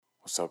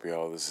What's up,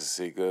 y'all? This is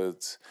C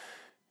Goods.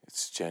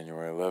 It's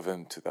January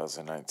 11th,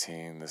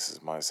 2019. This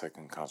is my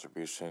second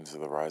contribution to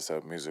the Rise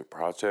Up Music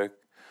Project.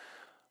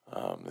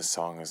 This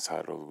song is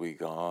titled We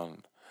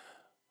Gone.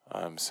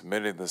 I'm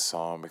submitting this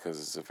song because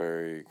it's a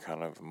very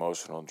kind of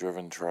emotional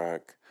driven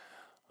track.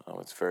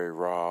 It's very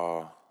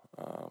raw.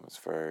 It's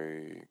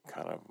very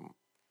kind of,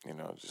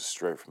 just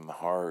straight from the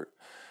heart.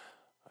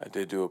 I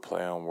did do a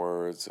play on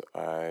words.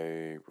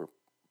 I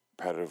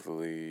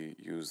repetitively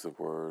use the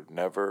word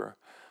never.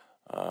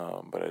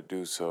 But I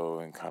do so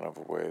in kind of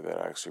a way that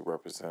actually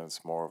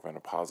represents more of in a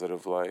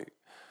positive light.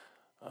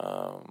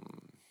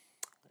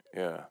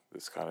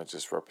 This kind of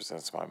just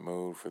represents my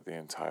mood for the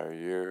entire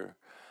year.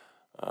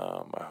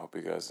 I hope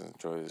you guys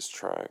enjoy this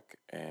track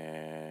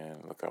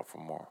and look out for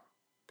more.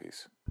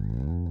 Peace.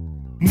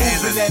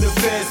 Moving at a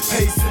fast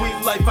pace, sweet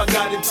life, I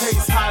gotta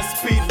taste. High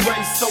speed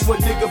race, so a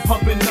nigga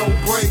pumping no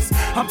brakes.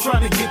 I'm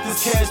trying to get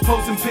this cash,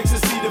 posting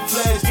pictures, see the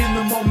flash. In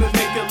the moment,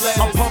 make it last.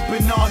 I'm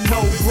pumping on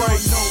no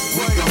brakes.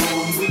 We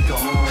gone, we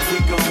gone, we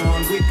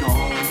gone, we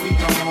gone, we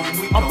gone,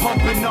 we gone. I'm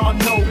pumping on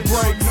no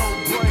brakes.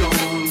 We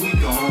gone, we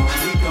gone,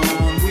 we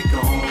gone, we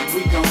gone,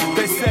 we gone.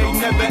 They say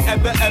never,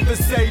 ever, ever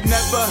say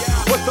never.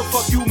 What the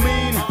fuck you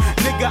mean?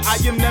 Nigga, I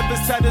am never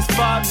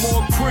satisfied,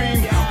 more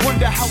cream.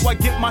 Wonder how I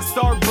get my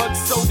Starbucks,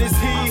 so does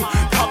he.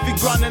 Coffee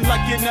grinding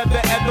like you never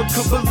ever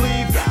could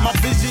believe. My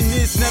vision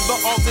is never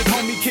altered,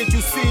 homie, can't you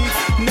see?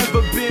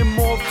 Never been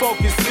more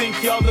focused, think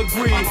y'all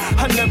agree.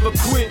 I never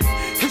quit,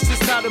 it's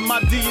just not in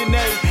my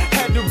DNA.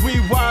 Had to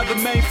rewire the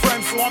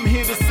mainframe, so I'm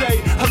here to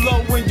say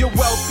hello and you're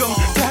welcome.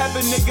 To have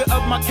a nigga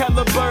of my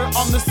caliber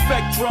on the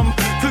spectrum,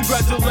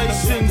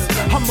 congratulations,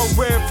 I'm a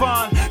rare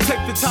find.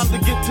 Take the time to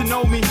get to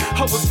know me.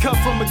 I was cut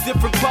from a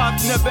different cloth,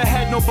 never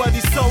had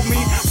nobody sew me.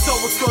 So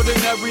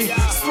extraordinary,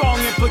 strong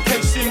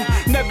implication.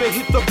 Never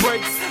hit the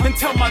brakes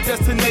until my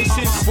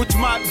destination, which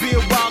might be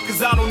a while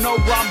cause I don't know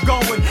where I'm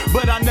going.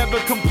 But I never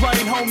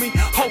complain, homie,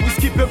 always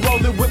keep it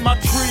rolling with my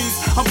trees.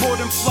 I'm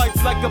boarding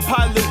flights like a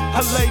pilot, I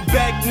lay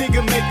back,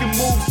 nigga making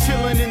moves,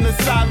 chilling in the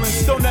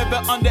silence. Don't ever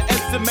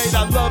underestimate,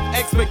 I love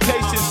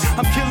expectations.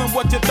 I'm killing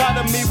what you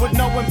thought of me with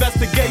no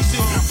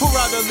investigation. Pour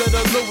out a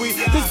little Louis,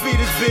 this beat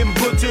has been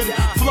butchered.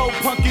 Flow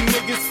punky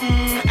niggas,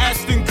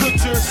 Ashton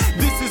Kutcher.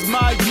 This is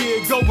my year,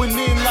 going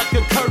in like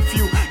a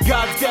curfew.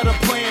 God's got a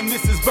plan,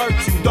 this is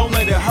virtue, don't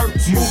let it hurt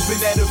you.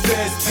 Moving at a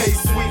fast pace,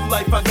 sweet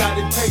life, I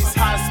gotta taste.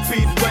 High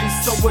speed race,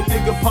 so a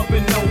nigga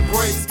pumping no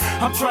brakes.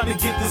 I'm trying to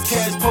get this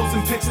cash,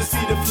 posting pictures,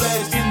 see the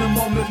flash. In the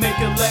moment, make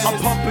it last. I'm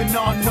pumping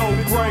on no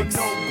brakes.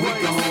 We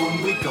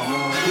gone, we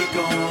gone, we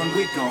gone,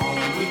 we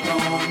gone, we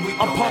gone, we gone.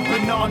 I'm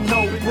pumping on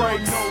no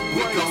brakes.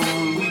 We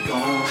gone, we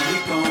gone, we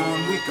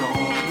gone, we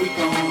gone, we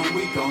gone,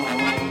 we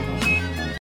gone.